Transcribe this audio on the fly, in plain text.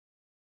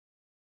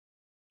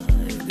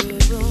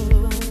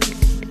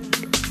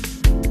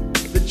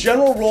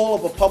general role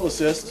of a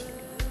publicist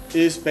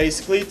is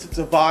basically to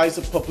devise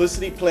a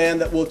publicity plan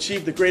that will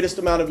achieve the greatest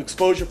amount of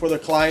exposure for their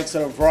clients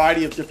in a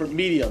variety of different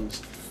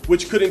mediums,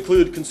 which could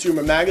include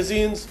consumer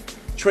magazines,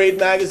 trade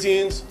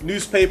magazines,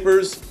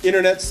 newspapers,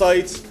 internet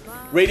sites,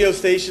 radio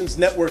stations,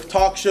 network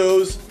talk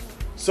shows,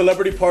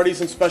 celebrity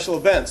parties, and special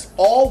events,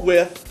 all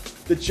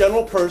with the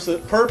general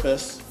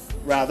purpose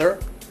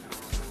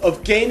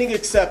of gaining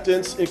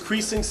acceptance,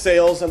 increasing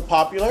sales, and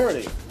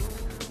popularity.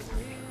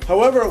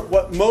 However,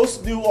 what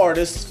most new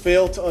artists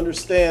fail to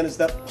understand is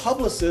that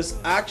publicists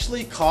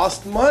actually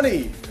cost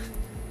money.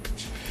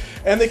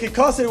 And they can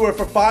cost anywhere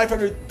from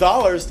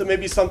 $500 to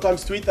maybe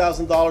sometimes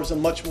 $3,000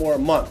 and much more a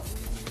month.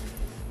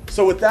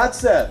 So with that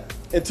said,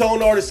 until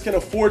an artist can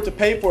afford to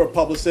pay for a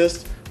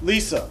publicist,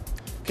 Lisa,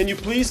 can you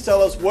please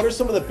tell us what are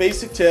some of the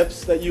basic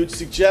tips that you would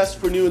suggest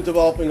for new and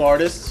developing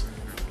artists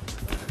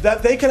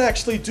that they can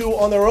actually do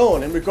on their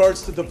own in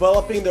regards to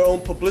developing their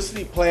own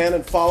publicity plan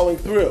and following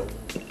through,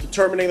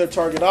 determining their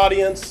target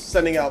audience,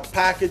 sending out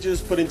packages,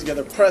 putting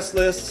together press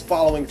lists,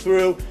 following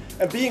through,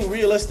 and being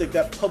realistic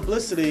that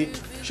publicity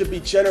should be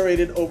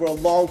generated over a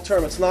long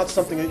term. It's not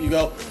something that you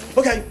go,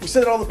 okay, we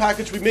sent out all the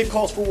package, we made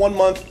calls for 1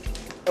 month,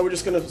 and we're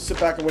just going to sit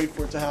back and wait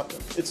for it to happen.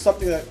 It's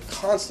something that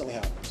constantly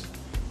happens.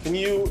 Can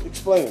you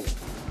explain?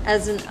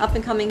 As an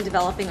up-and-coming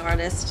developing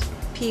artist,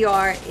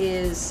 PR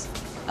is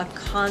a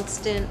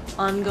constant,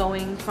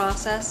 ongoing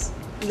process.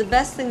 The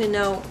best thing to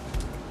know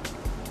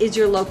is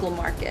your local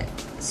market.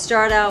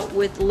 Start out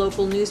with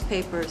local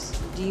newspapers.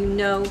 Do you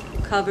know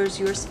who covers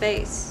your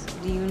space?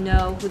 Do you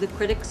know who the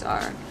critics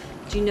are?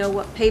 Do you know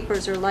what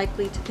papers are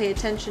likely to pay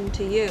attention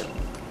to you?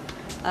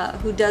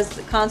 Who does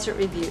the concert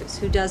reviews?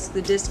 Who does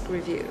the disc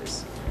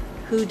reviews?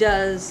 Who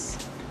does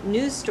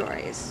news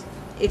stories?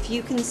 If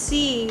you can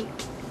see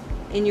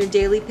in your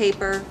daily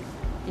paper,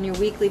 in your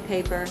weekly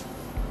paper,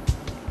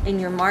 in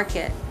your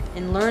market,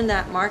 and learn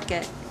that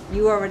market,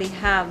 you already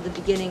have the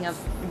beginning of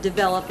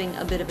developing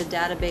a bit of a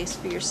database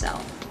for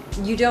yourself.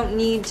 You don't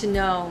need to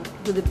know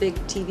who the big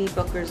TV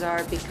bookers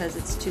are because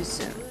it's too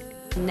soon.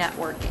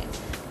 Networking.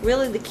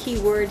 Really the key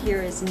word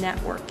here is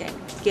networking.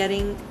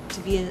 Getting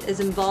to be as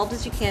involved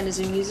as you can as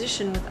a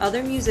musician with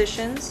other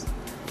musicians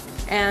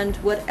and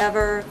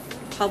whatever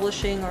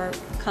publishing or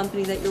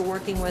company that you're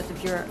working with.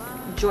 If you're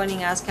joining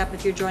ASCAP,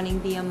 if you're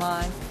joining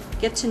BMI,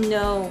 get to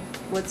know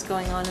what's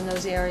going on in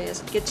those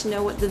areas. Get to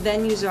know what the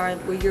venues are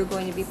where you're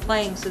going to be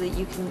playing so that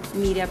you can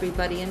meet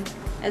everybody. And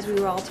as we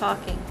were all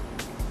talking,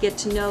 get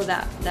to know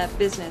that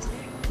business.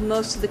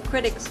 Most of the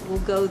critics will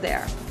go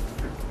there.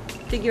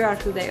 Figure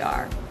out who they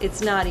are.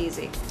 It's not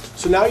easy.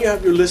 So now you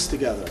have your list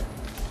together.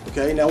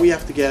 Okay, now we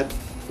have to get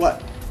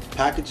what?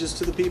 Packages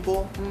to the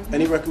people? Mm-hmm.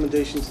 Any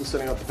recommendations in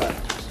setting up the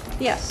packages?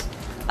 Yes.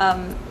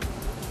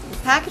 The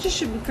packages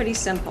should be pretty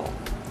simple.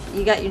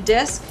 You got your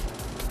disc,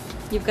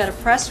 you've got a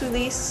press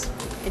release,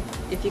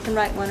 if you can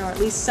write one, or at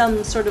least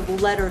some sort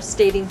of letter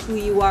stating who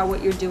you are,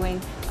 what you're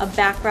doing, a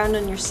background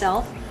on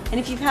yourself. And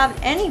if you have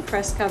any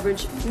press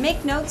coverage,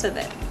 make notes of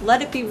it.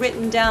 Let it be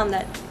written down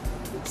that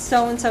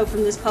so-and-so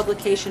from this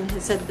publication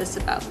has said this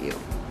about you.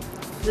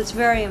 That's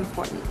very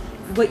important.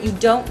 What you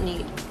don't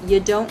need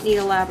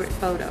elaborate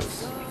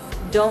photos.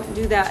 Don't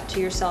do that to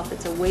yourself.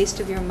 It's a waste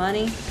of your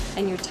money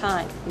and your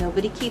time.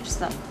 Nobody keeps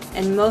them.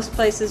 And most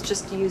places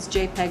just use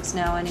JPEGs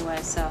now anyway,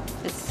 so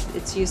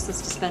it's useless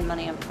to spend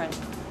money on print.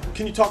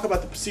 Can you talk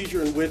about the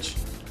procedure in which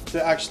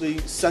to actually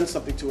send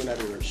something to an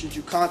editor? Should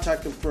you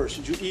contact them first?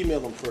 Should you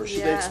email them first?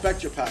 Should they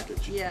expect your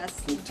package? Yes.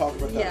 Can you talk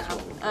about that as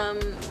well?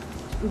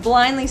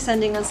 Blindly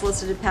sending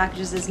unsolicited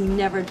packages is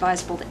never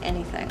advisable to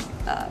anything.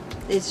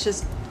 It's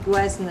just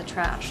goes in the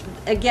trash.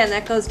 Again,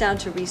 that goes down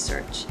to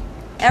research.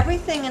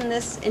 Everything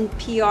in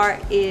PR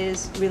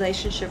is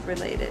relationship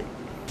related.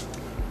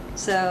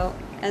 So,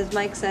 as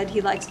Mike said,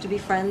 he likes to be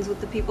friends with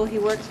the people he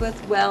works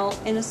with. Well,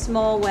 in a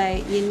small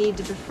way, you need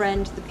to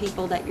befriend the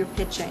people that you're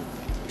pitching.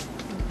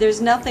 There's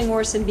nothing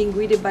worse than being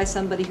greeted by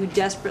somebody who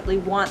desperately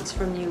wants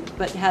from you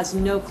but has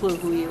no clue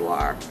who you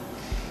are.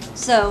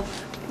 So,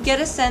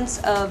 get a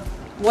sense of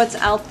what's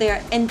out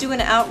there and do an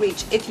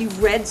outreach. If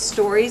you've read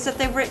stories that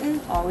they've written,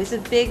 always a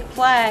big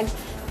flag.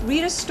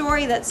 Read a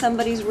story that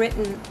somebody's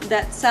written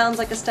that sounds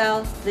like a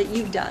style that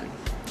you've done.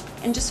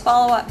 And just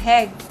follow up,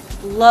 hey,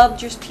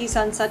 loved your piece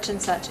on such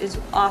and such, is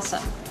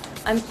awesome.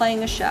 I'm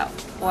playing a show,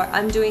 or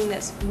I'm doing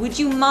this. Would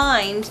you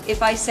mind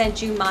if I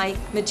sent you my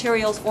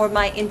materials or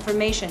my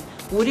information?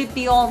 Would it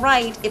be all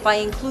right if I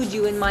include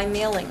you in my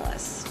mailing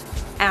list?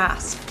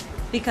 Ask,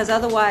 because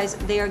otherwise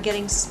they are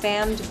getting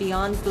spammed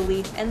beyond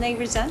belief and they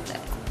resent it.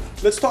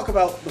 Let's talk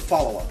about the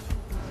follow-up.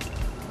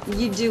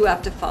 You do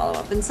have to follow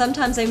up, and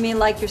sometimes they may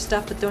like your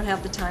stuff but don't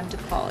have the time to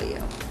call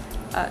you.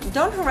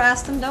 Don't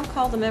harass them, don't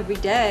call them every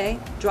day.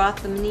 Drop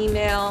them an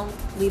email,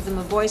 leave them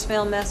a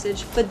voicemail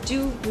message, but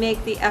do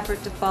make the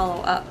effort to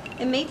follow up.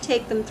 It may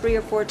take them 3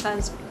 or 4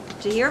 times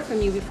to hear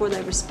from you before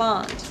they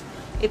respond.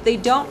 If they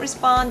don't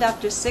respond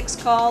after 6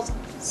 calls,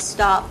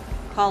 stop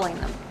calling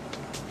them.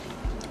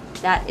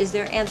 That is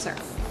their answer.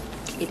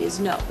 It is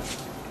no.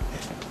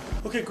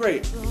 Okay,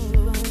 great.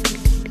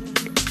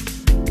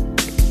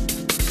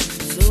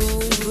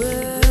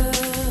 So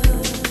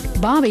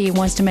Bobby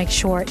wants to make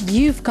sure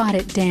you've got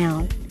it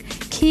down.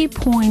 Key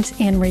points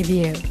in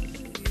review.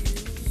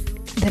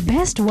 The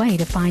best way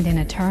to find an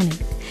attorney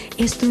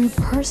is through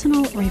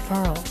personal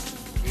referrals.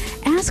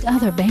 Ask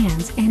other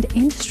bands and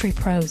industry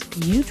pros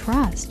you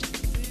trust.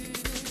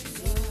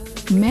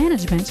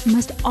 Management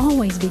must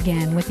always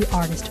begin with the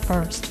artist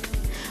first.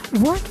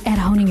 Work at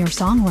honing your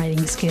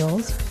songwriting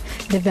skills,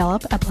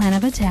 develop a plan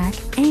of attack,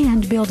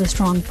 and build a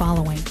strong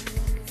following.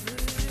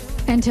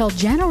 Until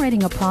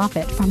generating a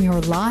profit from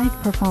your live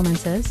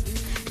performances,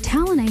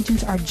 talent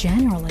agents are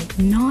generally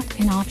not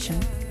an option.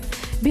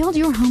 Build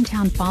your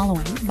hometown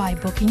following by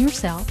booking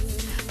yourself,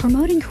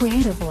 promoting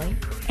creatively,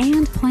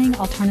 and playing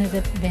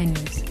alternative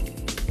venues.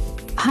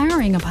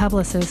 Hiring a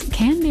publicist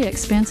can be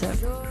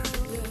expensive,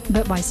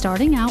 but by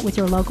starting out with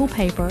your local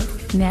paper,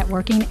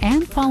 networking,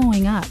 and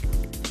following up,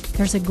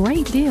 there's a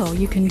great deal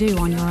you can do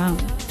on your own.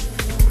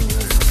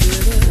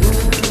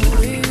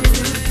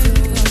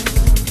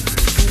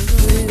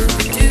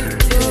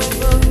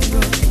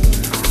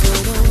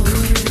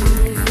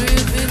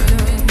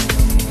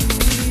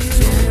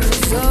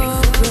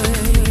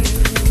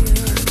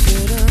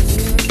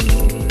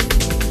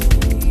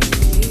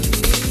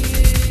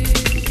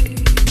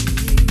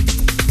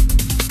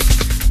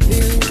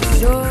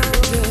 Sure.